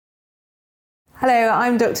Hello,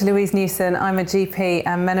 I'm Dr. Louise Newson. I'm a GP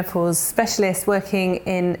and menopause specialist working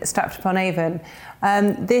in Stratford-upon-Avon.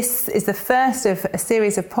 This is the first of a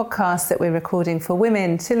series of podcasts that we're recording for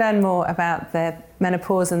women to learn more about their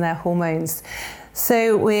menopause and their hormones.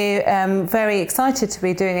 So we're very excited to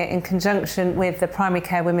be doing it in conjunction with the Primary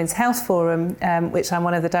Care Women's Health Forum, which I'm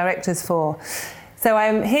one of the directors for. So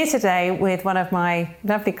I'm here today with one of my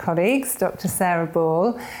lovely colleagues, Dr. Sarah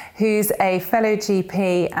Ball, who's a fellow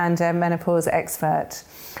GP and a menopause expert.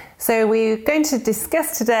 So we're going to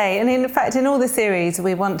discuss today, and in fact in all the series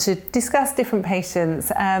we want to discuss different patients.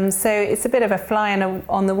 So it's a bit of a fly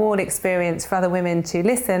on the wall experience for other women to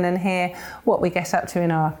listen and hear what we get up to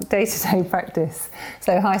in our day-to-day practice.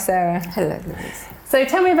 So hi Sarah. Hello Louise. So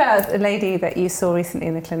tell me about a lady that you saw recently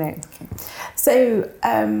in the clinic. So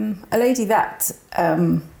a lady that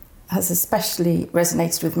has especially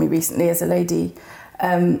resonated with me recently is a lady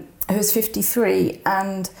who's 53,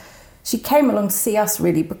 and she came along to see us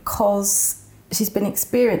really because she's been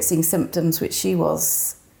experiencing symptoms which she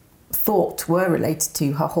thought were related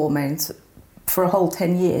to her hormones for a whole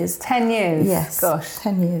 10 years. 10 years? Yes. Gosh.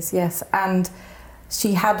 10 years, yes. And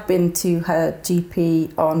she had been to her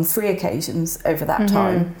GP on 3 occasions over that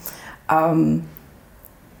time.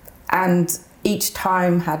 And each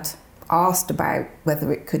time had asked about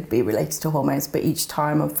whether it could be related to hormones, but each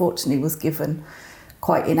time, unfortunately, was given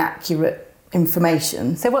quite inaccurate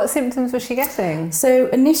information. So what symptoms was she getting? So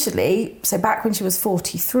initially, back when she was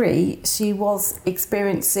 43, she was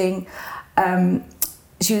experiencing,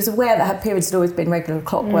 she was aware that her periods had always been regular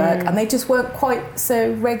clockwork, and they just weren't quite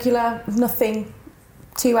so regular, nothing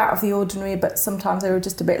too out of the ordinary, but sometimes they were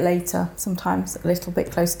just a bit later, sometimes a little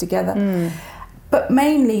bit close together. But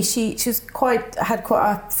mainly she had quite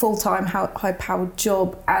a full-time, high-powered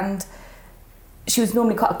job, and she was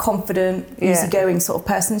normally quite a confident, easygoing sort of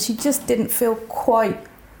person. She just didn't feel quite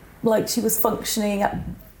like she was functioning at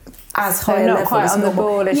as high a level. Not quite on the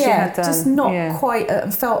ball as she had done. Just not quite,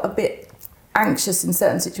 and felt a bit anxious in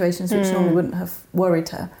certain situations, which normally wouldn't have worried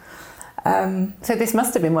her. So this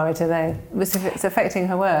must have been worried her though. It's affecting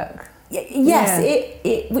her work. Yes,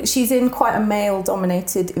 she's in quite a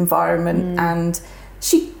male-dominated environment, and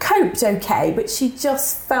she coped okay, but she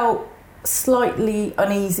just felt slightly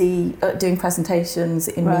uneasy at doing presentations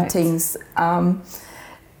in meetings, and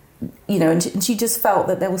she just felt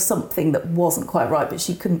that there was something that wasn't quite right, but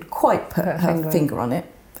she couldn't quite put her finger on it.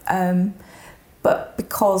 But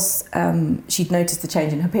because she'd noticed the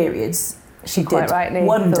change in her periods, she did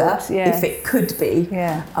wonder if it could be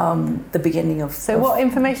the beginning of... So what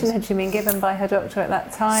information had she been given by her doctor at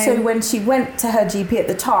that time? So when she went to her GP at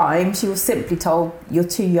the time, she was simply told, you're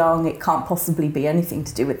too young, it can't possibly be anything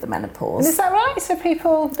to do with the menopause. And is that right? So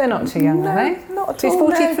people, they're not too young, are they? Not at She's all.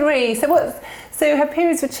 43. No. So her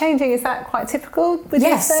periods were changing, is that quite typical?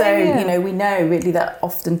 Yes, we know really that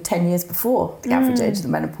often 10 years before the average age of the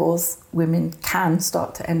menopause, women can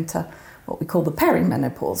start to enter what we call the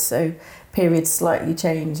perimenopause. So periods slightly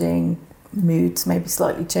changing, moods maybe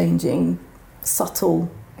slightly changing, subtle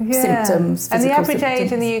symptoms. And the average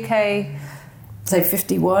age in the UK? So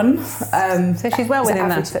 51. So she's well within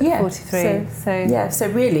that at 43. So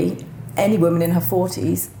really, any woman in her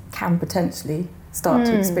 40s can potentially start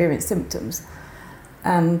to experience symptoms.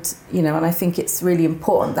 And, and I think it's really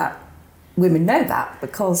important that women know that,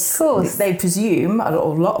 because they presume, or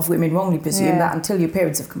a lot of women wrongly presume, that until your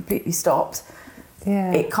periods have completely stopped,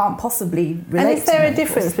 it can't possibly relate to menopause. And is there a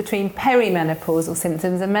difference between perimenopausal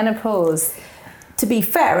symptoms and menopause? To be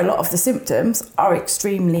fair, a lot of the symptoms are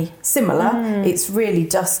extremely similar. It's really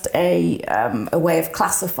just a way of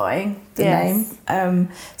classifying the name.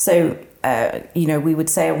 We would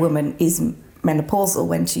say a woman is menopausal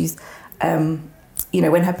when she's, when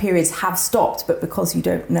her periods have stopped, but because you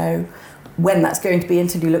don't know when that's going to be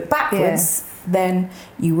until you look backwards, then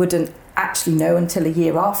you wouldn't actually know until a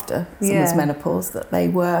year after someone's menopause that they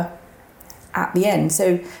were at the end.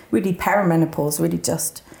 So really perimenopause really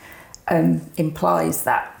just implies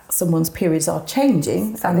that someone's periods are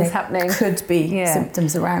changing, and there could be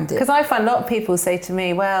symptoms around it. Because I find a lot of people say to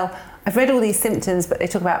me, well, I've read all these symptoms, but they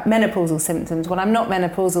talk about menopausal symptoms. Well, I'm not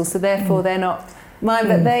menopausal, so therefore they're not mine.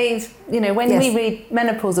 But when we read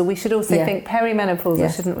menopausal, we should also think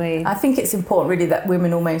perimenopausal, shouldn't we? I think it's important really that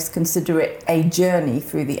women almost consider it a journey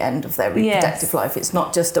through the end of their reproductive life. It's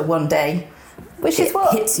not just a one day. Which is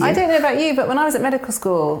what hits you. I don't know about you, but when I was at medical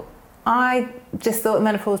school, I just thought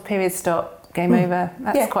menopause periods stop, game over.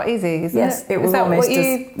 That's quite easy, isn't it? Yes, it was almost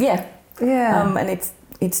and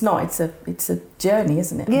it's not. It's a journey,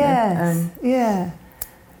 isn't it? Yes.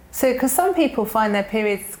 So, because some people find their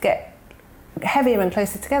periods get heavier and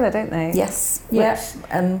closer together, don't they? Yes.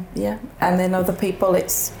 And then other people,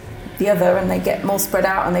 it's the other, and they get more spread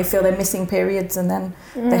out, and they feel they're missing periods, and then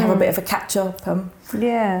they have a bit of a catch up.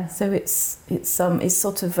 So it's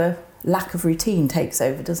sort of a lack of routine takes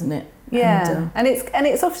over, doesn't it? Yeah, and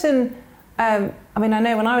it's often. I mean, I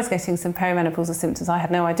know when I was getting some perimenopausal symptoms, I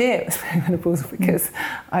had no idea it was perimenopausal because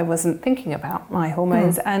I wasn't thinking about my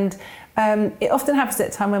hormones. And it often happens at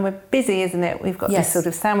a time when we're busy, isn't it? We've got this sort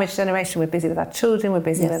of sandwich generation. We're busy with our children. We're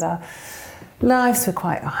busy with our lives.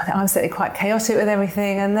 I'm certainly quite chaotic with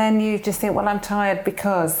everything. And then you just think, well, I'm tired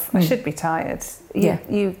because I should be tired.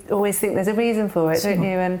 You always think there's a reason for it, don't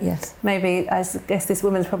you? And maybe, I guess this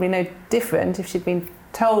woman's probably no different if she'd been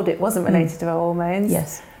told it wasn't related to her hormones.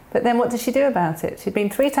 Yes. But then what did she do about it? She'd been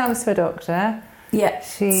 3 times to a doctor. Yeah.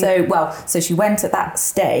 So she went at that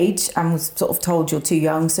stage and was sort of told you're too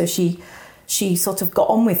young. So she sort of got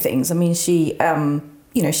on with things. I mean, she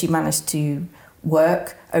managed to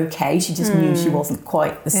work okay. She just knew she wasn't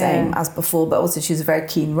quite the same as before. But also she was a very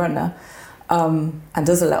keen runner and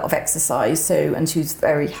does a lot of exercise. So and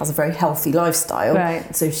has a very healthy lifestyle.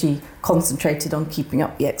 Right. So she concentrated on keeping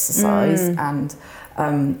up the exercise and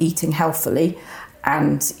eating healthily.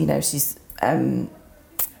 And she's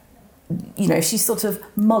she sort of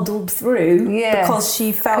muddled through because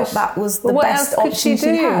she felt that was the best option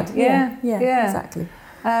she had. Yeah, exactly.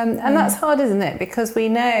 And that's hard, isn't it? Because we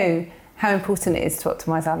know how important it is to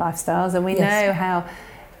optimise our lifestyles, and we know how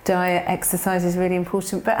diet, exercise is really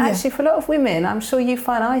important. But actually, for a lot of women, I'm sure you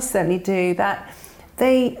find, I certainly do, that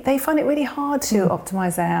they find it really hard to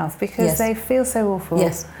optimise their health because they feel so awful.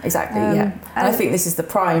 Yes, exactly. And I think this is the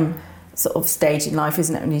prime sort of stage in life,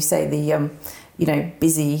 isn't it? When you say the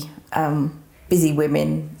busy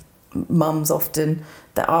women, mums often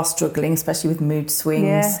that are struggling, especially with mood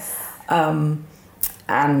swings,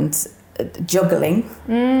 and juggling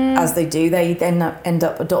as they do, they then end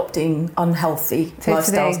up adopting unhealthy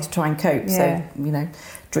lifestyles to try and cope. So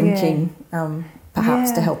drinking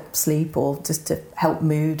perhaps to help sleep, or just to help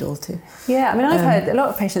mood, or to I mean, I've heard a lot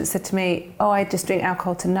of patients said to me, I just drink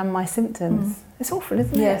alcohol to numb my symptoms. It's awful,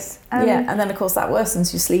 isn't it? Yes. And then of course that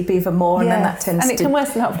worsens your sleep even more, and then that tends to... And it can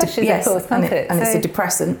worsen hot flushes, of course, can't it? And it's a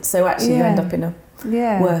depressant, so actually you end up in a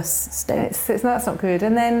worse state. That's not good.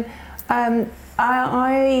 And then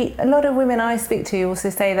a lot of women I speak to also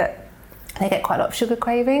say that they get quite a lot of sugar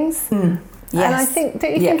cravings. Yes. And I think,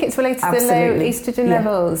 don't you think it's related to the low estrogen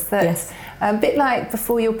levels? That a bit like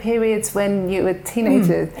before your periods when you were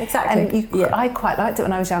teenagers. Exactly. And I quite liked it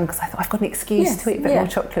when I was young because I thought I've got an excuse to eat a bit more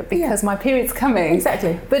chocolate because my period's coming.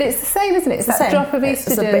 Exactly. But it's the same, isn't it? It's that drop of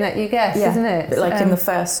estrogen that you get, isn't it? But like in the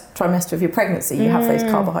first trimester of your pregnancy, you have those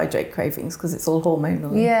carbohydrate cravings because it's all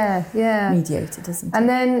hormonal mediated, isn't it? And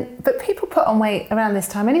then, but people put on weight around this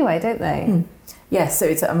time anyway, don't they? Yes, so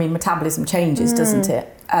it's, metabolism changes, doesn't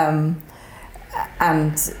it?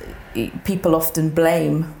 And people often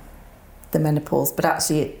blame the menopause, but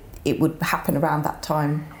actually it would happen around that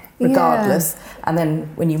time regardless. And then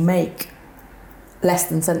when you make less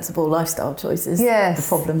than sensible lifestyle choices, the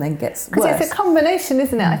problem then gets worse. Because it's a combination,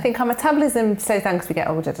 isn't it? I think our metabolism slows down because we get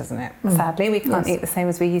older, doesn't it? Sadly, we can't eat the same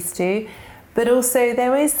as we used to. But also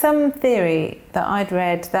there is some theory that I'd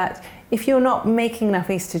read that if you're not making enough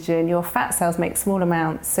estrogen, your fat cells make small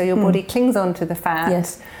amounts, so your body clings on to the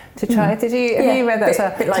fat to try. Have you read that?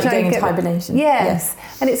 A bit like going into hibernation. Yes.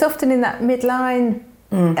 And it's often in that midline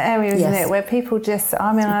area, isn't it, where people just,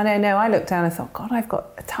 I don't know, I looked down and thought, God, I've got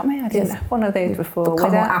a tummy. I didn't have one of those before.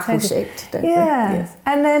 Become more apple-shaped, don't they? Yes.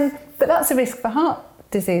 And then, but that's a risk for heart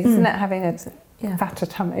disease, isn't it, having a fatter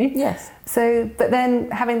tummy? Yes. So, but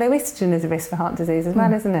then having low estrogen is a risk for heart disease as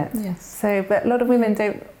well, isn't it? Yes. So, but a lot of women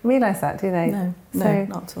don't realise that, do they? No,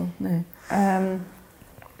 not at all, no.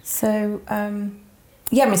 So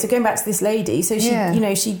going back to this lady, so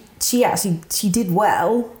she did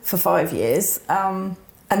well for 5 years, and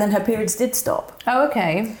then her periods did stop. Oh,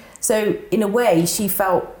 okay. So in a way, she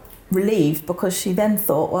felt relieved because she then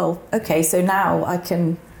thought, well, okay, so now I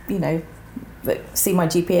can, see my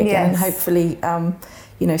GP again and hopefully,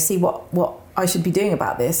 see what I should be doing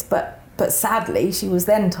about this. But sadly, she was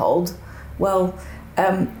then told, well,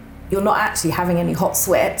 you're not actually having any hot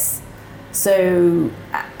sweats, so.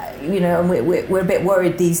 And we're a bit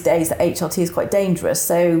worried these days that HRT is quite dangerous.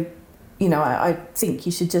 So, I think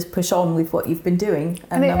you should just push on with what you've been doing.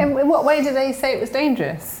 And in what way did they say it was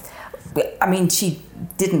dangerous? She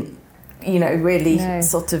didn't, really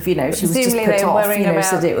sort of, she was just put off,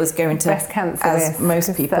 said it was going to breast cancer, as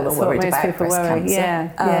most people are worried about breast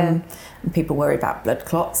cancer. And people worry about blood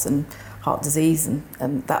clots and heart disease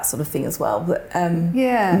and that sort of thing as well. But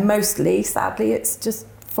mostly, sadly, it's just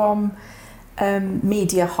from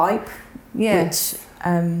media hype, which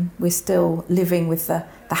we're still living with the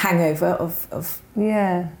hangover of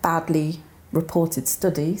badly reported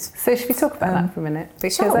studies. So should we talk about that for a minute?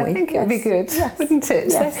 Because I think it would be good, wouldn't it?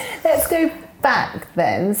 Yes. So let's go back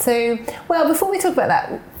then. So, well, before we talk about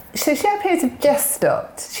that, so she appears to have just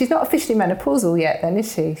stopped. She's not officially menopausal yet then,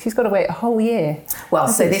 is she? She's got to wait a whole year. Well,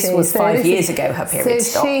 so this was 5 years ago her period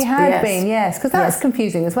stopped. So she had been, because that's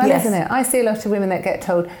confusing as well, isn't it? I see a lot of women that get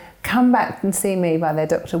told, come back and see me by their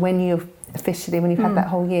doctor when you've had that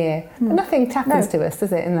whole year. But nothing happens to us,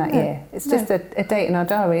 does it, in that year? It's just a date in our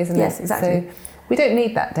diary, isn't it? Yes, exactly. So we don't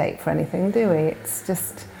need that date for anything, do we? It's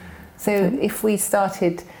just... So if we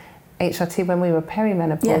started HRT when we were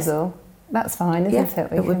perimenopausal, that's fine, isn't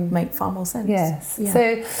it? It would make far more sense. Yes.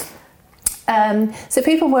 Yeah. So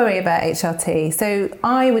people worry about HRT. So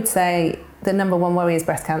I would say the number one worry is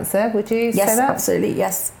breast cancer. Would you say that? Yes, absolutely,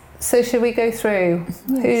 yes. So should we go through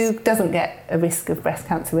who doesn't get a risk of breast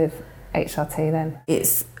cancer with HRT then?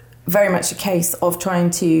 It's very much a case of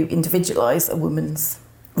trying to individualise a woman's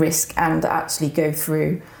risk and actually go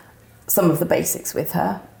through some of the basics with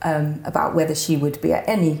her about whether she would be at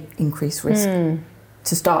any increased risk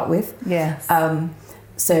to start with. Yes.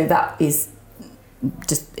 So that is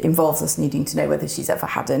just involves us needing to know whether she's ever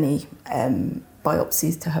had any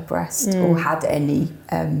biopsies to her breast or had any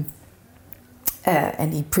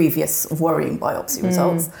previous worrying biopsy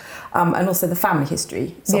results, and also the family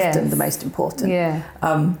history is often the most important. Yeah.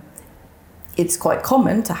 It's quite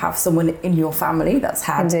common to have someone in your family that's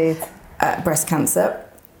had breast cancer,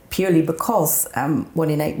 purely because 1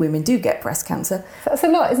 in 8 women do get breast cancer. That's a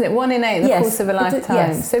lot, isn't it? 1 in 8 in the course of a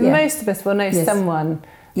lifetime. Most of us will know someone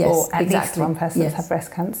or at least one person that's had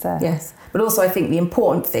breast cancer. Yes. But also I think the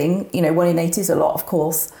important thing, 1 in 8 is a lot, of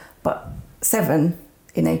course, but 7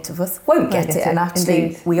 in 8 of us won't get it. And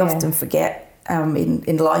actually we often forget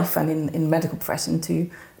in life and in medical profession to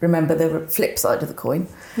remember the flip side of the coin.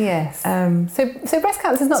 Yes. So breast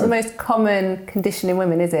cancer is not the most common condition in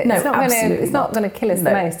women, is it? No, it's not going to kill us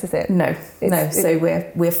the most, is it? No. So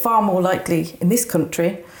we're far more likely in this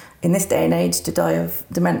country, in this day and age, to die of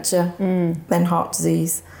dementia, then heart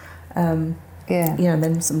disease, and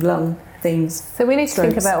then some lung things. So we need to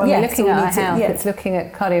think about when we're looking at our health, it's looking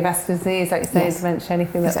at cardiovascular disease, like you say, dementia,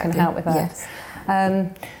 anything that can help with that.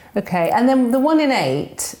 Yes. Okay, and then the 1 in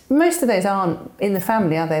 8, most of those aren't in the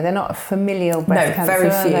family, are they? They're not a familial breast cancer, very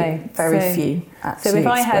few, are they? Very few, actually. So if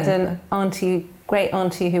I had an great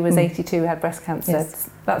auntie who was 82 who had breast cancer,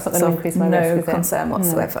 that's not going to increase my risk, is it? No concern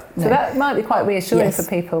whatsoever. No. So that might be quite reassuring for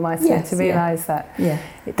people, mightn't it, to realise that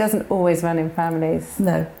it doesn't always run in families.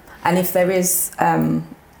 No, and if there is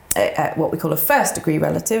what we call a first degree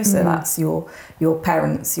relative, so that's your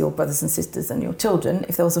parents, your brothers and sisters and your children.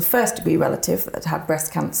 If there was a first degree relative that had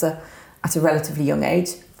breast cancer at a relatively young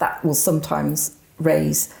age, that will sometimes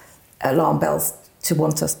raise alarm bells to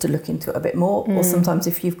want us to look into it a bit more. Or sometimes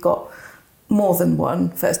if you've got more than one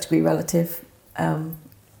first degree relative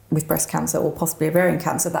with breast cancer or possibly ovarian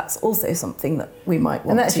cancer, that's also something that we might want to think about.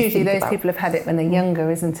 And that's usually those people have had it when they're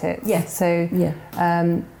younger, isn't it? Yes. So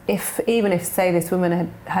if say this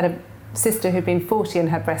woman had a sister who'd been 40 and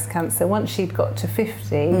had breast cancer, once she'd got to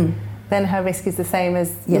 50, then her risk is the same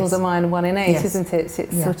as yours or mine, 1 in 8, isn't it?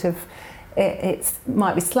 It's sort of, it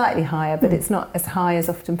might be slightly higher, but it's not as high as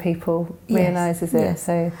often people realise, is it? Yes.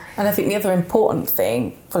 So, and I think the other important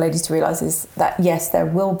thing for ladies to realise is that, yes, there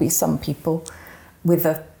will be some people with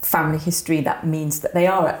a family history that means that they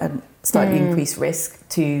are at a slightly increased risk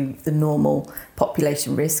to the normal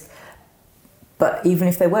population risk. But even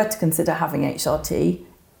if they were to consider having HRT,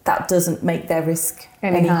 that doesn't make their risk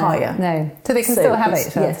any higher. No. So they can still have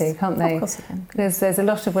HRT, can't they? Of course they can. Because there's a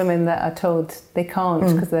lot of women that are told they can't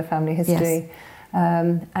because of their family history.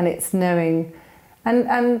 Yes. And it's knowing...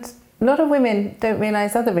 And a lot of women don't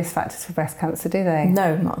realise other risk factors for breast cancer, do they?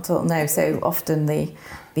 No, not at all, no. So often the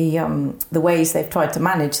ways they've tried to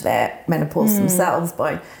manage their menopause themselves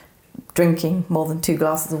by drinking more than 2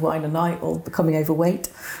 glasses of wine a night or becoming overweight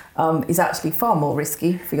is actually far more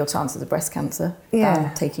risky for your chances of breast cancer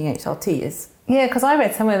than taking HRT is. Yeah, because I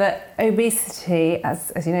read somewhere that obesity,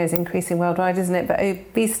 as you know, is increasing worldwide, isn't it? But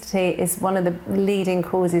obesity is one of the leading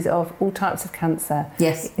causes of all types of cancer.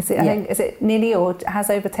 Yes. Is it? I think, is it nearly or has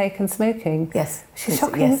overtaken smoking? Yes. Which is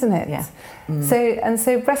shocking, isn't it? Yeah.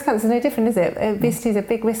 So breast cancer is no different, is it? Obesity is a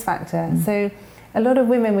big risk factor. So a lot of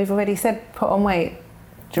women, we've already said, put on weight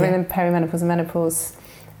during the perimenopause and menopause,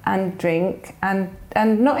 and drink, and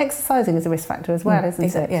not exercising is a risk factor as well, isn't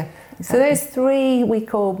it? Yeah. Exactly. So those 3 we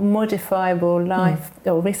call modifiable life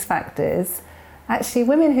or risk factors, actually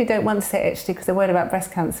women who don't want to take HRT because they're worried about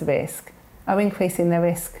breast cancer risk are increasing their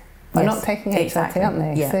risk by not taking HRT, aren't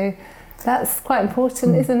they? Yeah. So that's quite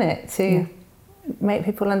important, isn't it, to make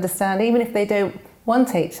people understand, even if they don't want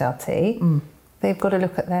HRT, they've got to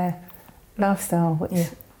look at their lifestyle, which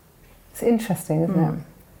it's interesting, isn't it?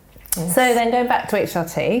 Yes. So then going back to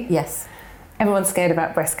HRT. Yes. Everyone's scared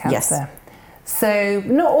about breast cancer. Yes. So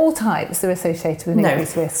not all types are associated with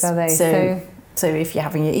increased risk, are they? So if you're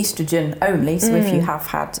having your estrogen only, so if you have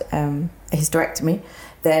had a hysterectomy,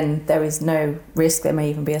 then there is no risk. There may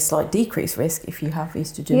even be a slight decreased risk if you have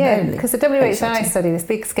estrogen only. Yeah, because the WHI study, this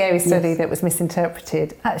big scary study that was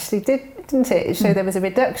misinterpreted, actually didn't it? It showed there was a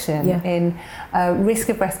reduction in risk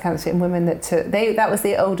of breast cancer in women that took, that was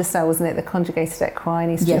the older style, wasn't it? The conjugated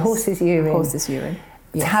equine estrogen, horse's urine.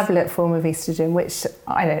 Tablet form of estrogen, which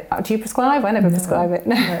I don't. Do you prescribe? I never prescribe it.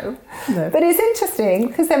 No. But it's interesting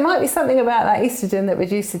because there might be something about that estrogen that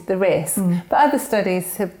reduces the risk. But other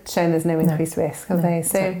studies have shown there's no increased risk, have they?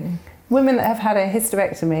 So women that have had a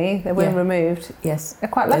hysterectomy, their womb removed, are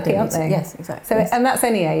quite lucky, aren't they? Yes, exactly. So and that's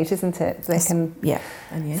any age, isn't it? They can.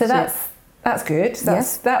 Any age, so that's good.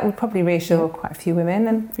 That would probably reassure quite a few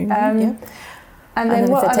women. And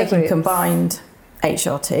then what if they're taking groups? combined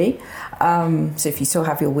HRT. So if you still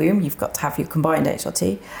have your womb, you've got to have your combined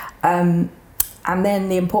HRT. And then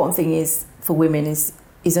the important thing is for women is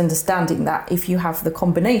understanding that if you have the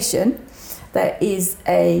combination, there is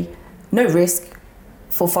no risk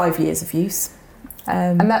for 5 years of use.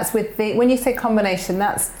 And that's with when you say combination,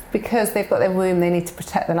 that's because they've got their womb, they need to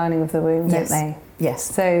protect the lining of the womb, don't they? Yes.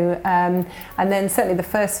 So, and then certainly the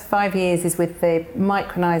first 5 years is with the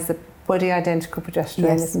micronized, the body identical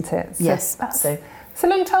progesterone, isn't it? So it's a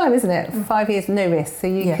long time, isn't it? 5 years, no risk. So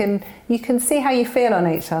you can see how you feel on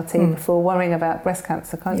HRT before worrying about breast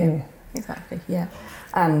cancer, can't you? Exactly. Yeah.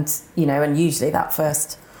 And and usually that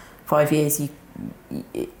first 5 years,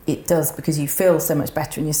 it does because you feel so much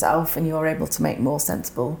better in yourself, and you're able to make more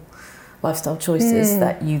sensible lifestyle choices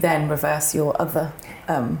that you then reverse your other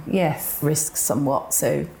risks somewhat.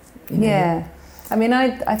 So I mean,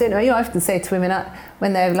 I don't know. I often say to women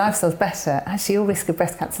when their lifestyle's better, actually your risk of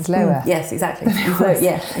breast cancer is lower. Yes, exactly.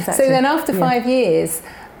 Exactly. So then after 5 years,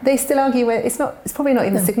 they still argue it's probably not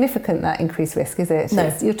even significant, that increased risk, is it?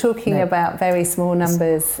 No. You're talking about very small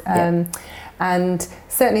numbers. And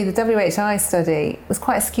certainly the WHI study was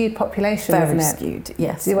quite a skewed population, Very wasn't it? skewed,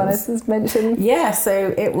 yes. Do you want to just mention? Yeah,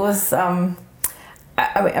 so it was, I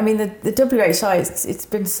mean, the WHI, it's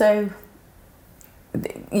been so,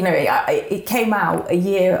 it came out a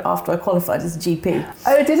year after I qualified as a GP.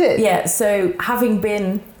 Oh, did it? Yeah, so having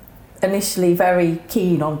been initially very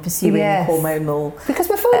keen on pursuing hormonal... Because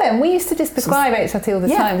before then, we used to just prescribe HRT all the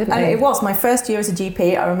time, didn't we? And it was my first year as a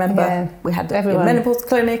GP. I remember we had a menopause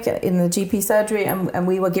clinic in the GP surgery, and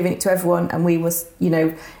we were giving it to everyone, and we was,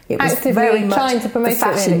 it was actively very much trying to promote the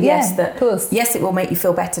fashion, it, really. of course. Yes, it will make you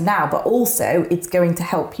feel better now, but also it's going to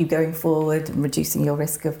help you going forward and reducing your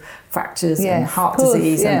risk of fractures and heart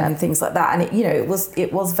disease and things like that. And it was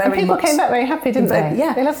very and people much... came back very happy, didn't they?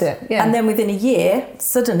 Yeah. They loved it. Yeah. And then within a year,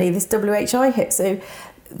 suddenly this WHI hit. So,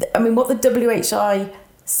 I mean, what the WHI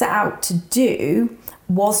set out to do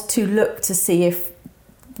was to look to see if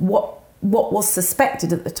what was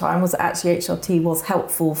suspected at the time was that actually HRT was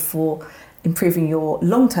helpful for improving your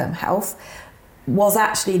long-term health, was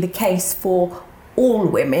actually the case for all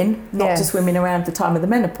women, not just women around the time of the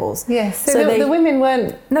menopause. Yes, so the women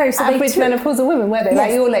weren't average menopausal women, were they?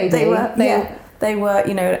 Like your lady? They were,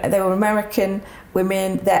 they were American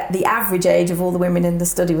women. The average age of all the women in the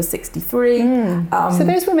study was 63. So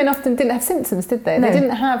those women often didn't have symptoms, did they? No. They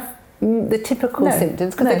didn't have the typical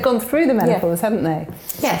symptoms because they'd gone through the menopause, hadn't they?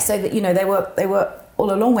 Yeah, so that they were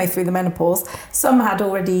all a long way through the menopause. Some had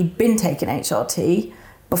already been taking HRT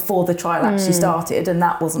before the trial actually started, and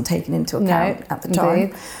that wasn't taken into account at the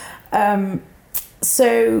time. And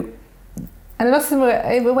a lot of them were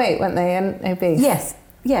overweight, weren't they, and obese? Yes.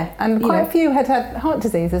 Yeah, and quite a few had heart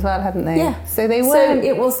disease as well, hadn't they? Yeah. So they weren't.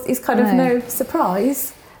 So it's kind of no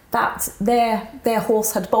surprise that their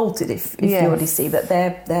horse had bolted. If you already see that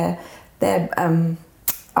their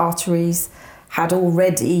arteries had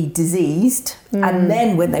already diseeved, and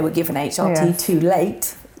then when they were given HRT too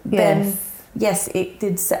late, then it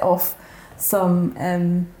did set off some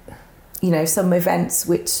some events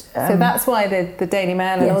which... so that's why the Daily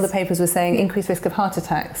Mail and all the papers were saying increased risk of heart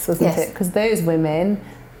attacks, wasn't it? Because those women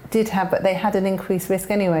did have, but they had an increased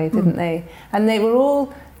risk anyway, didn't they? And they were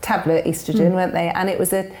all tablet estrogen, weren't they? And it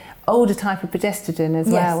was an older type of progesterone as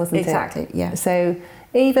well, wasn't it? Exactly, yeah. So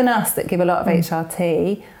even us that give a lot of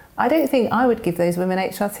HRT, I don't think I would give those women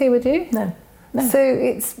HRT, would you? No. So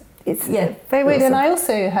it's very weird. And I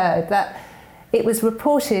also heard that it was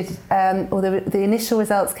reported, or the initial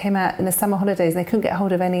results came out in the summer holidays, and they couldn't get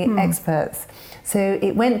hold of any experts. So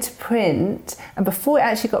it went to print, and before it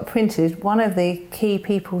actually got printed, one of the key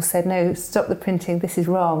people said, "No, stop the printing. This is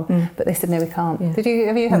wrong." But they said, "No, we can't." Yeah.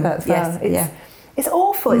 Have you heard that as well? It's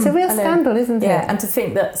awful. It's a real scandal, isn't it? Yeah, and to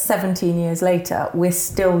think that 17 years later, we're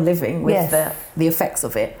still living with the effects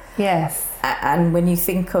of it. Yes. And when you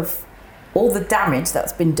think of all the damage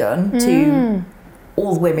that's been done to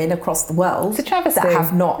all women across the world that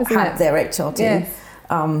have not had their HRT,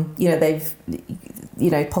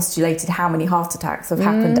 they've postulated how many heart attacks have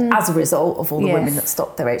happened as a result of all the women that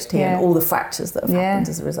stopped their HRT and all the fractures that have happened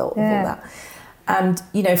as a result of all that.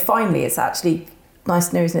 And finally, it's actually nice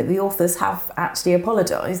to know, isn't it? The authors have actually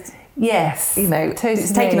apologised. Yes, totally.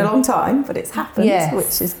 It's taken a long time, but it's happened,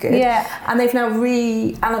 which is good. Yeah, and they've now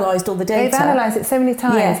reanalysed all the data. They've analysed it so many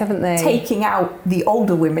times, haven't they? Taking out the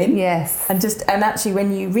older women. Yes, and actually,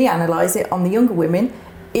 when you reanalyse it on the younger women,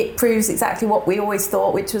 it proves exactly what we always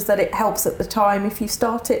thought, which was that it helps at the time if you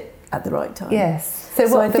start it at the right time. Yes. So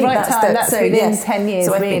what the right time? That's within 10 years,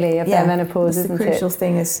 really, of their menopause, isn't it? The crucial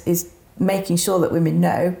thing is making sure that women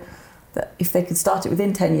know that if they could start it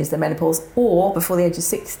within 10 years, their menopause, or before the age of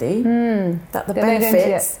 60, that the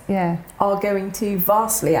benefits are going to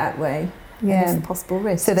vastly outweigh any of the possible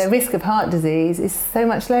risks. So their risk of heart disease is so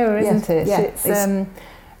much lower, isn't it? Yeah, it's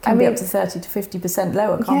can be up to 30 to 50%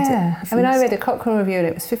 lower, can't it? I read a Cochrane review and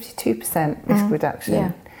it was 52% risk reduction.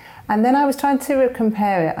 Yeah. And then I was trying to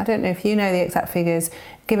compare it. I don't know if you know the exact figures,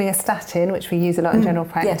 giving a statin, which we use a lot in general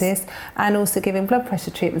practice, and also giving blood pressure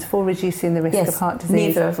treatments for reducing the risk of heart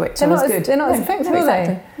disease. Neither of which are as good. They're not as effective, are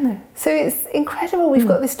they? No. So it's incredible. We've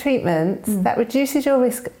got this treatment that reduces your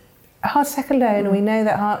risk. A heart attack alone, and we know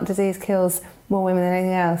that heart disease kills more women than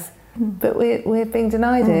anything else. But we're being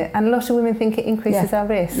denied it, and a lot of women think it increases our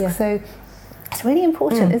risk. Yeah. So it's really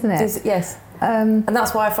important, isn't it? Yes. And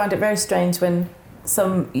that's why I find it very strange when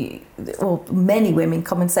many women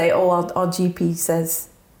come and say, "Oh, our GP says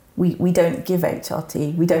we don't give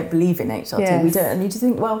HRT, we don't believe in HRT, we don't." And you just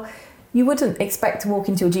think, well, you wouldn't expect to walk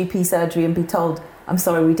into a GP surgery and be told, "I'm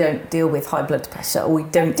sorry, we don't deal with high blood pressure, or we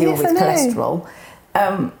don't deal with cholesterol."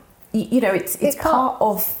 It's part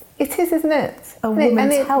of. It is, isn't it? A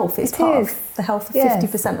woman's health. It's part of the health of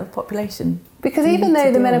 50% of the population. Because even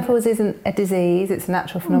though the menopause isn't a disease, it's a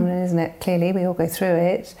natural phenomenon, isn't it? Clearly, we all go through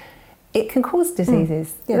it. It can cause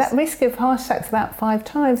diseases. That risk of heart attack's about 5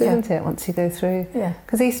 times, isn't it, once you go through? Yeah.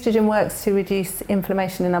 Because estrogen works to reduce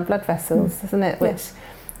inflammation in our blood vessels, doesn't it?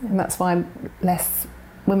 And that's why less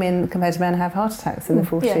women compared to men have heart attacks in the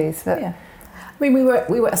 40s. But I mean,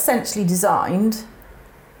 we were essentially designed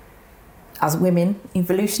as women,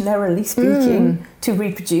 evolutionarily speaking, to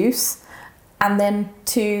reproduce, and then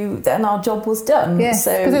our job was done. Yes,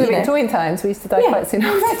 because in the Victorian times we used to die quite soon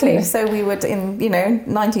after. Exactly. So we would, in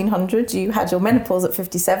 1900, you had your menopause at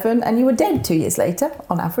 57, and you were dead 2 years later,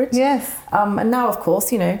 on average. Yes. And now, of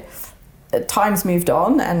course, times moved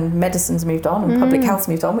on, and medicine's moved on, and public health's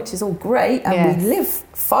moved on, which is all great, and we live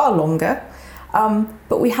far longer,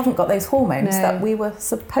 but we haven't got those hormones that we were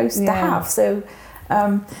supposed to have. So.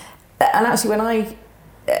 And actually, when I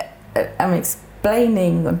am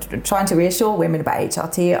explaining and trying to reassure women about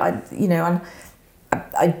HRT, I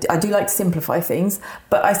do like to simplify things,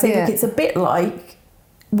 but I say, look, it's a bit like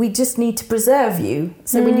we just need to preserve you.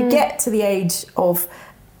 So when you get to the age of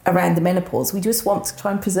around the menopause, we just want to try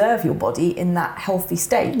and preserve your body in that healthy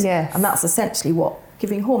state. Yes. And that's essentially what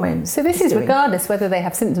giving hormones. So this is regardless whether they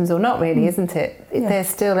have symptoms or not, really, isn't it? Yeah. There's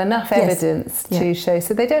still enough evidence to show.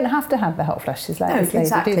 So they don't have to have the hot flushes like this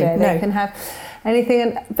lady, do they? They can have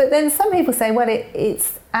anything. But then some people say, well,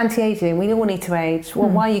 it's anti-aging. We all need to age. Well,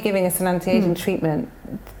 why are you giving us an anti-aging treatment?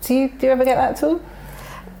 Do you ever get that at all?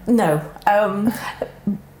 No.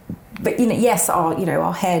 But yes,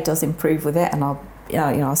 our hair does improve with it, and our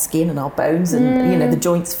skin and our bones, and the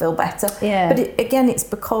joints feel better. Yeah. But it's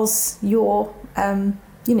because you're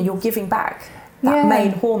giving back that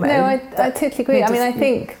main hormone. No, I totally agree. I mean, I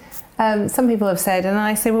think some people have said, and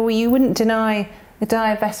I say, well, you wouldn't deny a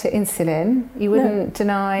diabetic insulin, you wouldn't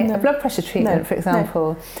deny a blood pressure treatment, for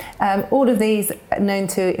example. All of these are known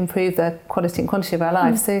to improve the quality and quantity of our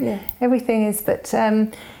lives. So everything is, but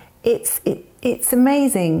it's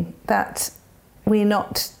amazing that we're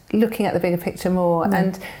not looking at the bigger picture more.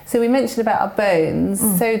 And so we mentioned about our bones.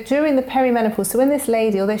 So during the perimenopause, so when this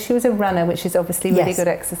lady, although she was a runner, which is obviously really good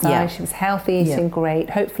exercise, she was healthy, eating great,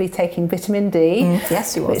 hopefully taking vitamin D,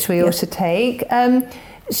 yes, she was, which we all should take.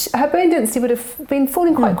 Her bone density would have been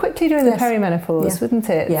falling quite quickly during the perimenopause, wouldn't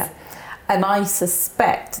it? Yeah. And I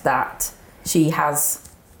suspect that she has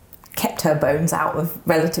kept her bones out of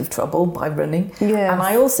relative trouble by running. Yes. And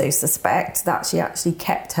I also suspect that she actually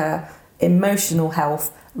kept her emotional health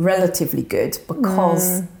relatively good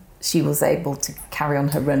because she was able to carry on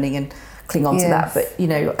her running and cling on to that. But, you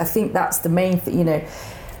know, I think that's the main thing. You know,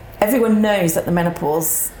 everyone knows that the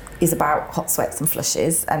menopause is about hot sweats and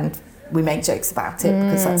flushes, and we make jokes about it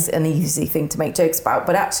because that's an easy thing to make jokes about.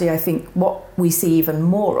 But actually, I think what we see even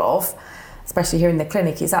more of, especially here in the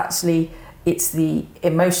clinic, is actually it's the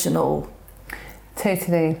emotional...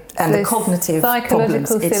 Totally. And the cognitive problems.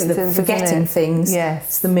 It's the forgetting things. Yes.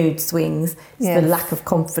 It's the mood swings. It's the lack of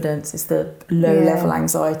confidence. It's the low-level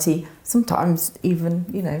anxiety. Sometimes even,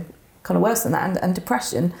 you know, kind of worse than that. And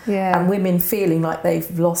depression. Yeah. And women feeling like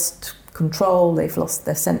they've lost control. They've lost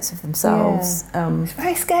their sense of themselves. It's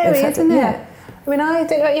very scary, isn't it? Yeah. I mean,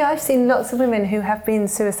 I've seen lots of women who have been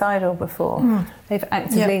suicidal before. They've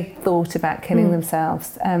actively thought about killing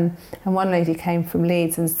themselves. And one lady came from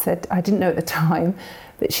Leeds and said, I didn't know at the time,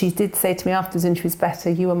 but she did say to me afterwards when she was better,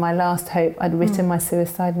 you were my last hope. I'd written my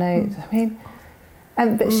suicide note. I mean,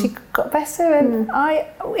 but she got better. And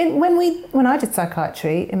when I did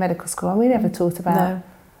psychiatry in medical school, we never taught about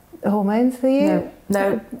hormones. For you?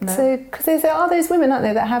 No. So, because there are those women out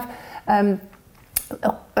there that have...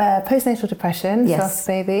 postnatal depression, soft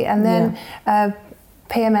baby, and then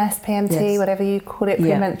PMS, PMT, whatever you call it,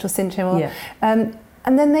 premenstrual syndrome,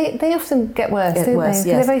 and then they often get worse, don't they? Because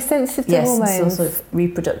they're very sensitive to hormones. Yes, sort of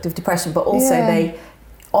reproductive depression, but also they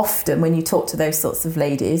often, when you talk to those sorts of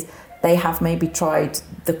ladies, they have maybe tried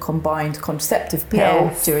the combined contraceptive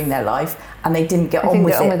pill during their life and they didn't get on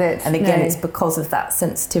with it. And again, it's because of that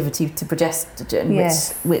sensitivity to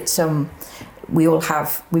progesterone, which we all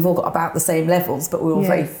have. We've all got about the same levels, but we're all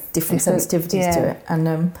very different sensitivities to it.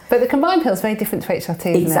 And but the combined pill is very different to HRT,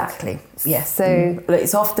 isn't exactly. it? Yes. So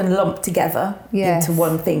it's often lumped together into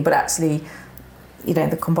one thing, but actually, you know,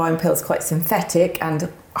 the combined pill is quite synthetic and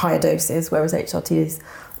higher doses, whereas HRT is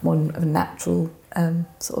one of a natural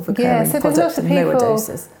sort of occurring so product there's lots of in lower people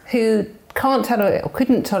doses. Who can't tolerate or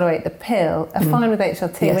couldn't tolerate the pill are fine with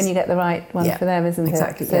HRT when you get the right one for them, isn't it?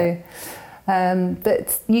 Exactly. So,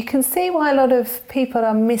 but you can see why a lot of people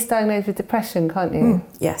are misdiagnosed with depression, can't you?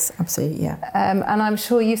 Yes, absolutely, and I'm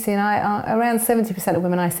sure you've seen, around 70% of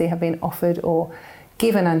women I see have been offered or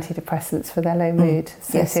given antidepressants for their low mood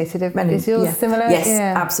associated. Is yours similar? Yes,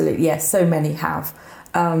 absolutely, yes, so many have.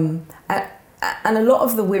 And a lot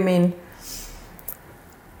of the women,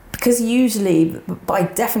 because usually, by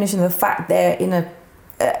definition of the fact they're in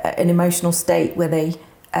an emotional state where they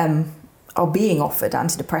are being offered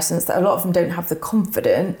antidepressants, that a lot of them don't have the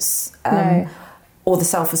confidence or the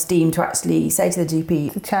self-esteem to actually say to the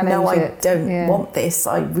GP, no, I don't want this,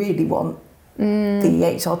 I really want the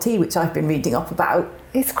HRT, which I've been reading up about.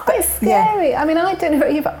 It's quite scary. I mean, I don't know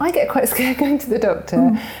about you, but I get quite scared going to the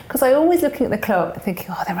doctor because I'm always looking at the clock thinking,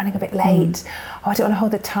 oh, they're running a bit late. Oh, I don't want to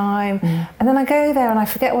hold the time. And then I go there and I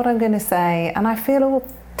forget what I'm going to say and I feel all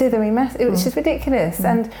dithery mess, which is ridiculous.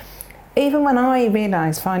 And even when I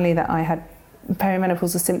realised finally that I had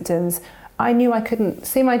perimenopausal symptoms, I knew I couldn't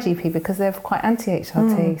see my GP because they're quite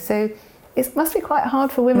anti-HRT. So it must be quite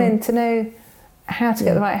hard for women to know how to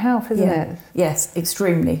get the right help, isn't it? Yes,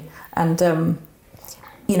 extremely. And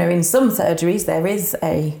you know, in some surgeries there is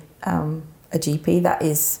a GP that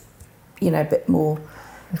is, you know, a bit more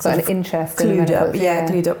got an interest clued in menopause,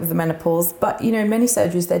 clued up with the menopause. But you know, in many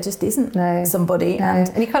surgeries there just isn't somebody, and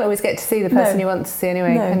you can't always get to see the person you want to see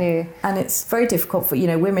anyway, can you? And it's very difficult for, you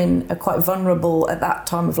know, women are quite vulnerable at that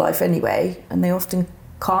time of life anyway, and they often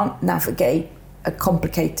can't navigate a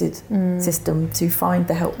complicated system to find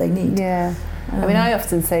the help they need. I mean, I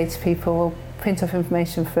often say to people, print off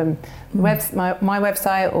information from my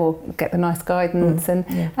website or get the nice guidance and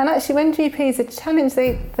actually when GPs are challenged,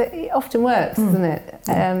 it often works, doesn't it?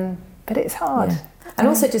 But it's hard. And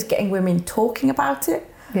also just getting women talking about it.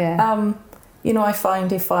 You know, I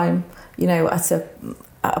find if I'm, you know, at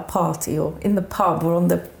a party or in the pub or on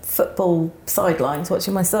the football sidelines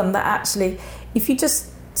watching my son, that actually if you just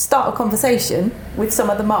start a conversation with some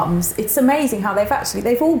of the mums, it's amazing how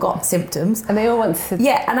they've all got symptoms and they all want to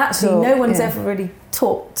and actually no one's ever really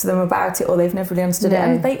talked to them about it, or they've never really understood it,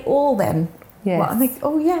 and they all then I think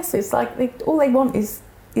it's like all they want is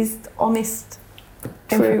honest,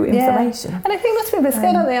 true information. And I think lots of people are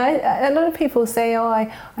scared, aren't they? A lot of people say, oh, I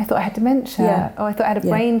thought I had dementia, or I thought I had a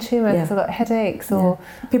brain tumour because I got headaches, or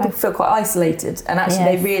people feel quite isolated, and actually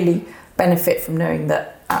they really benefit from knowing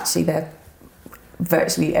that actually they're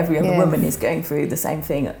virtually every other woman is going through the same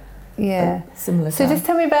thing at similar time. So just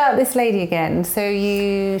tell me about this lady again. So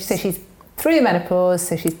she's through the menopause,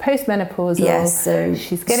 so she's postmenopausal, so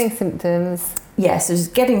she's getting symptoms. Yeah, so she's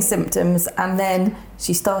getting symptoms, and then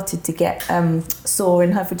she started to get sore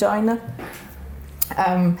in her vagina.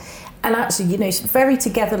 And actually, you know, she's a very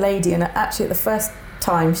together lady, and actually at the first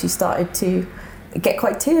time she started to get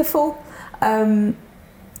quite tearful.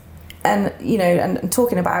 And, you know, and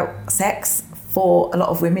talking about sex for a lot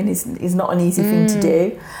of women is not an easy thing to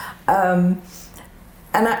do. And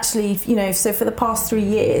actually, you know, so for the past 3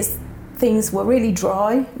 years, things were really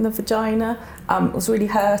dry in the vagina. It was really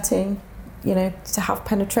hurting, you know, to have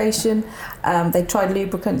penetration. They tried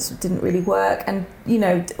lubricants, it didn't really work. And, you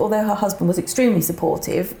know, although her husband was extremely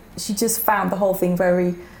supportive, she just found the whole thing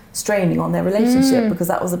very straining on their relationship, because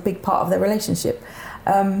that was a big part of their relationship.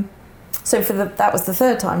 So that was the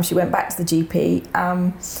third time she went back to the GP,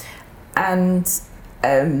 and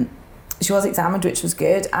she was examined, which was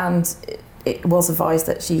good, and it was advised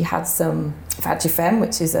that she had some Vagifem,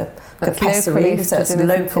 which is a pessary, so it's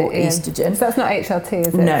local estrogen. So that's not HRT,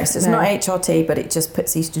 is it? No, so it's not HRT, but it just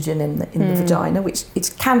puts estrogen in the vagina, which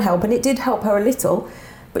it can help, and it did help her a little,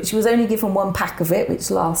 but she was only given 1 pack of it,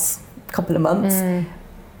 which lasts a couple of months.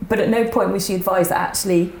 But at no point was she advised that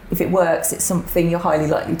actually, if it works, it's something you're highly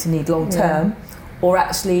likely to need long term, or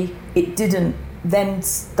actually it didn't then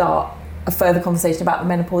start a further conversation about the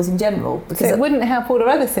menopause in general. Because so it wouldn't help all her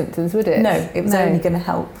other symptoms, would it? No, it was only going to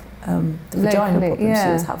help the vaginal problem she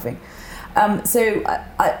was having. So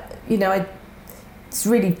I just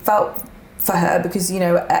really felt for her, because, you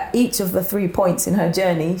know, at each of the 3 points in her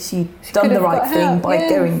journey, she'd done the right thing by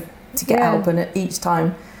going to get help, and at each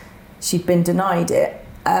time she'd been denied it.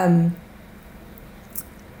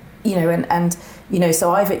 You know, and you know,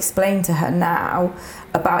 so I've explained to her now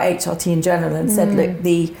about HRT in general, and said, look,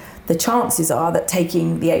 the chances are that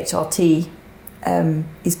taking the HRT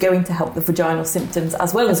is going to help the vaginal symptoms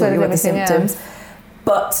as well as all your other symptoms,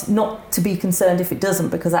 but not to be concerned if it doesn't,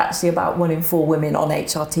 because actually about 1 in 4 women on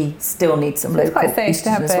HRT still need some local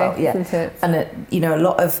estrogen as well. Isn't it? And you know, a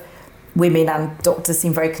lot of women and doctors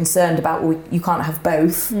seem very concerned about, well, you can't have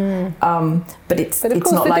both, but it's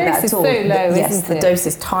not like that at all. So low, yes, the dose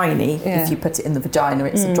is tiny. If you put it in the vagina,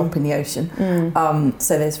 it's a drop in the ocean.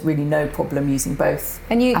 So there's really no problem using both.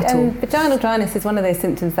 And vaginal dryness is one of those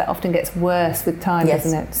symptoms that often gets worse with time,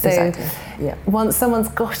 isn't it? So exactly. Once someone's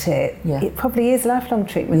got it, it probably is lifelong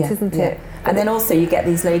treatment, isn't it? And then also you get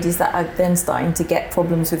these ladies that are then starting to get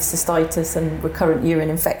problems with cystitis and recurrent urine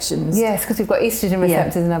infections. Yes, because we've got estrogen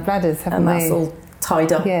receptors in our bladders, haven't we? And that's all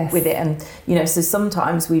tied up with it. And, you know, so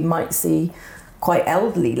sometimes we might see quite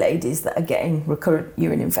elderly ladies that are getting recurrent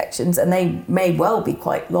urine infections, and they may well be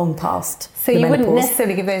quite long past So you wouldn't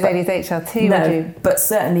necessarily give those ladies HRT, would you? But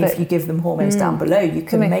certainly if you give them hormones down below, you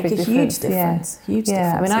can make a huge difference. Huge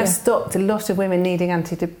difference. I mean, I've stopped a lot of women needing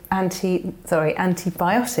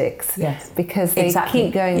antibiotics because they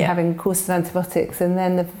keep going having courses of antibiotics, and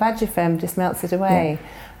then the Vagifem just melts it away.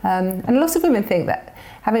 And a lot of women think that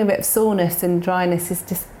having a bit of soreness and dryness is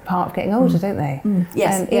just part of getting older, don't they?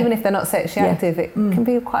 Yes. And even if they're not sexually active, it can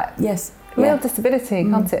be quite real disability,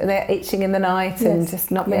 can't it? They're itching in the night and just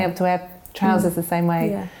not being able to wear trousers the same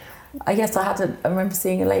way. I guess I remember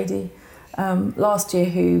seeing a lady last year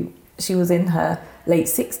who, she was in her late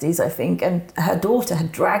 60s, I think, and her daughter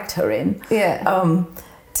had dragged her in to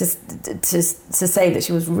say that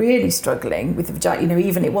she was really struggling with the vagina. You know,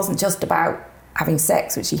 even it wasn't just about having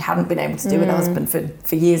sex, which she hadn't been able to do with her husband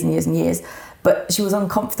for years and years and years, but she was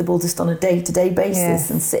uncomfortable just on a day-to-day basis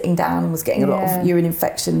and sitting down, and was getting a lot of urine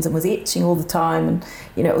infections and was itching all the time, and,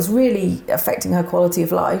 you know, it was really affecting her quality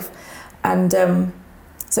of life. And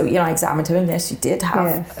so, you know, I examined her, and yes, she did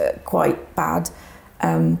have quite bad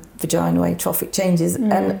vaginal atrophic changes,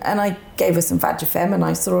 and I gave her some Vagifem, and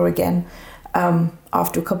I saw her again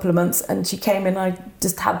after a couple of months, and she came in, I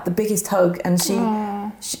just had the biggest hug, and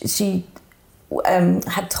she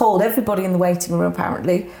had told everybody in the waiting room,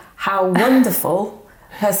 apparently, how wonderful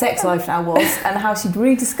her sex life now was, and how she'd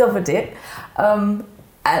rediscovered it.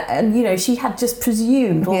 And you know, she had just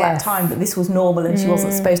presumed all that time that this was normal, and she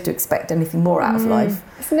wasn't supposed to expect anything more out of life.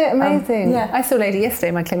 Isn't it amazing? I saw a lady yesterday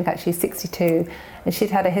in my clinic, actually 62, and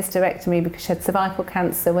she'd had a hysterectomy because she had cervical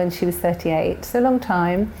cancer when she was 38, so a long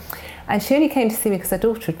time. And she only came to see me because her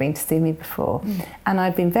daughter had been to see me before. And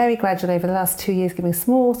I've been very gradual over the last 2 years, giving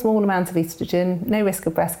small amounts of estrogen, no risk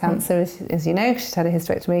of breast cancer, as you know, she's had a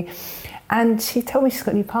hysterectomy. And she told me she's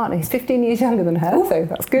got a new partner. He's 15 years younger than her, so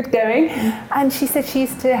that's good going. And she said she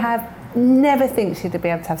used to never think she'd be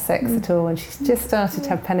able to have sex at all. And she's just started to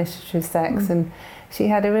have penetrative sex. And she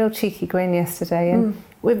had a real cheeky grin yesterday. And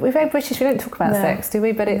we're very British, we don't talk about sex, do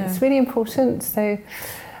we? But it's really important. So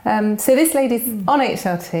this lady's on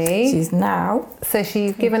HRT. She's now. So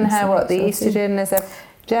she's given her the estrogen as a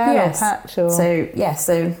gel or patch? Or?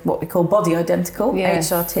 So what we call body identical, Yes.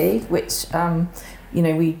 HRT, which,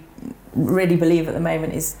 we really believe at the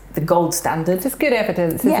moment is the gold standard. It's good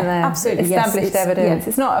evidence, isn't there? Absolutely. Established evidence. Yeah.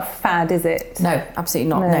 It's not a fad, is it? No, absolutely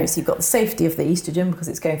not. No. So you've got the safety of the estrogen because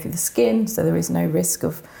it's going through the skin, so there is no risk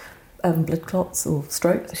of blood clots or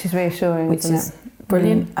stroke. Which is reassuring, which isn't is it?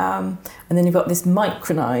 brilliant. And then you've got this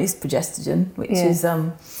micronized progestogen, which is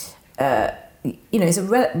it's a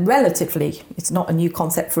relatively, it's not a new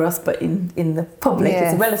concept for us, but in the public,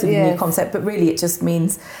 it's a relatively new concept. But really, it just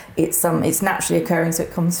means it's naturally occurring. So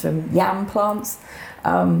it comes from yam plants.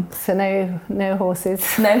 So no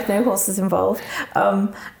horses. No horses involved.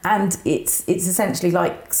 And it's essentially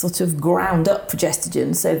like sort of ground up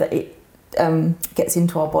progestogen, so that it gets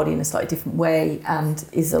into our body in a slightly different way and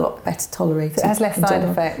is a lot better tolerated. So it has less side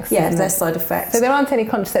effects. Yeah, it has less side effects. So there aren't any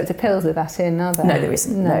contraceptive pills with that in, are there? No, there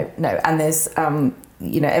isn't. No. And there's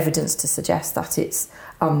evidence to suggest that it's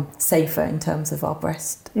safer in terms of our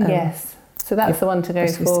breast. Yes. So that's the one to go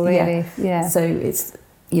for, really. Yeah. So it's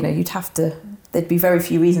there'd be very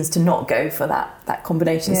few reasons to not go for that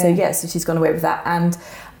combination. Yeah. So she's gone away with that. And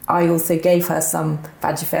I also gave her some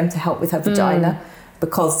Vagifem to help with her vagina,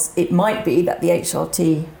 because it might be that the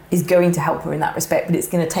HRT is going to help her in that respect, but it's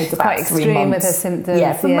going to take about 3 months. Quite extreme with her symptoms.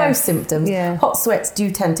 Yeah, for most symptoms. Yeah. Hot sweats do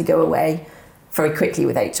tend to go away very quickly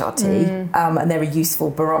with HRT, and they're a useful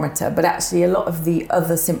barometer. But actually, a lot of the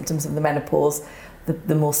other symptoms of the menopause,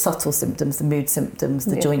 the more subtle symptoms, the mood symptoms,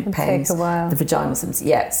 the joint pains, the vaginal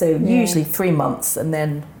symptoms, so usually 3 months, and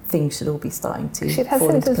then things should all be starting to She'd had fall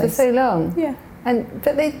into symptoms for place. so long. Yeah.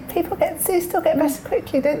 But people still get better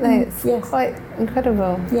quickly, don't they? It's quite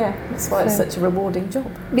incredible. Yeah, that's why it's such a rewarding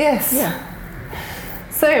job. Yes. Yeah.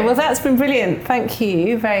 So, well, that's been brilliant. Thank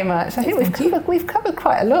you very much. I think we've covered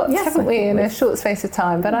quite a lot, haven't we, in a short space of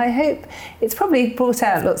time? But I hope it's probably brought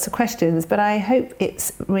out lots of questions, but I hope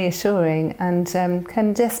it's reassuring and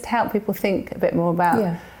can just help people think a bit more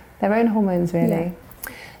about their own hormones, really. Yeah.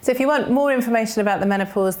 So if you want more information about the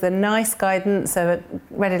menopause, the NICE guidance are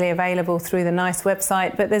readily available through the NICE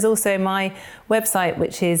website, but there's also my website,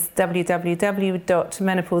 which is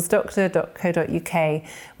www.menopausedoctor.co.uk,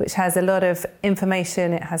 which has a lot of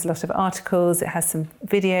information, it has a lot of articles, it has some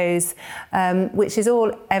videos, which is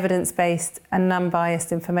all evidence-based and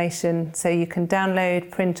non-biased information, so you can download,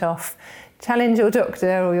 print off, challenge your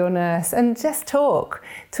doctor or your nurse, and just talk.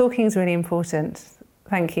 Talking is really important.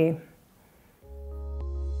 Thank you.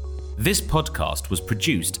 This podcast was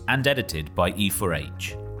produced and edited by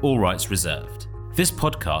E4H. All rights reserved. This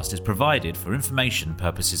podcast is provided for information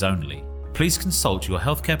purposes only. Please consult your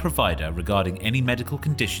healthcare provider regarding any medical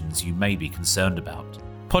conditions you may be concerned about.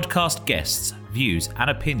 Podcast guests' views and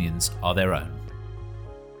opinions are their own.